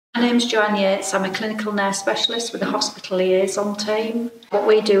My name's Joanne Yates. I'm a clinical nurse specialist with a hospital liaison team. What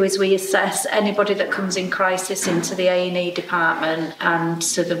we do is we assess anybody that comes in crisis into the A&E department and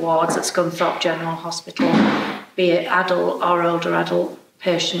to the wards at Scunthorpe General Hospital, be it adult or older adult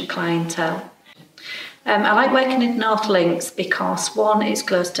patient clientele. I like working in North Links because, one, it's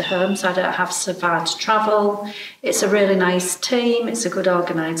close to home, so I don't have so far to travel. It's a really nice team. It's a good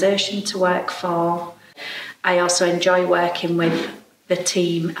organisation to work for. I also enjoy working with the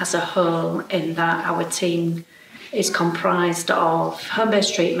team as a whole, in that our team is comprised of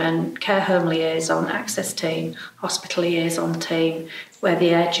home-based treatment, care home liaison, access team, hospital liaison team, where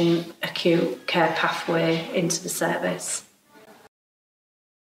the urgent acute care pathway into the service.